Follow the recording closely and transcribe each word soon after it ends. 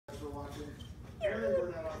Up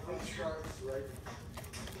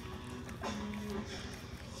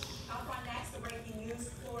on next, the breaking news,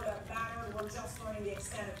 Florida battered. We're just learning the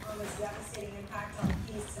extent of Irma's devastating impact on the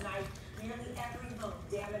Keys tonight. Nearly every home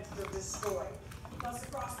damaged or destroyed. Plus,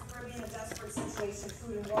 across the Caribbean, a desperate situation.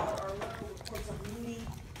 Food and water are low. Reports of looting,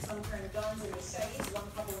 some carrying guns and machetes. One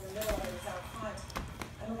couple in the middle of it is out front.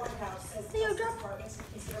 And the White House says justice targets to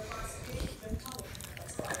consider prosecuting the public.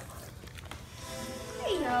 That's a lot of fun.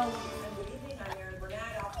 Hey yo. And good evening, I'm Erin Burnett.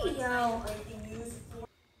 Hey yo. Breaking news.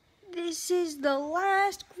 This is the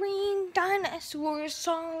last Green Dinosaur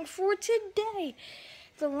song for today.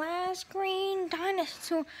 The last Green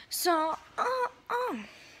Dinosaur song.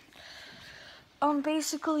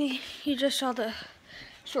 Basically, you just saw the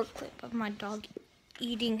short clip of my dog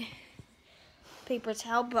eating paper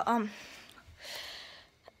towel, but I'm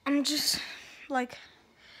just like,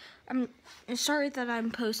 I'm sorry that I'm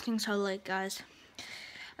posting so late, guys.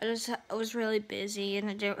 I was really busy and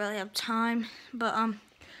I didn't really have time, but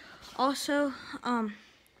also, I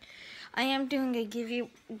am doing a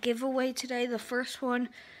giveaway today. The first one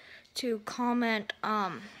to comment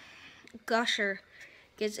Gusher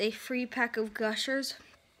gets a free pack of Gushers,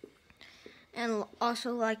 and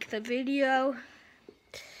also like the video.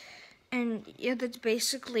 And yeah, that's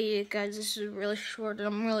basically it, guys. This is really short, and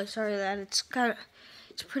I'm really sorry that it's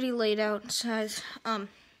pretty late outside.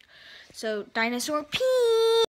 So dinosaur pee.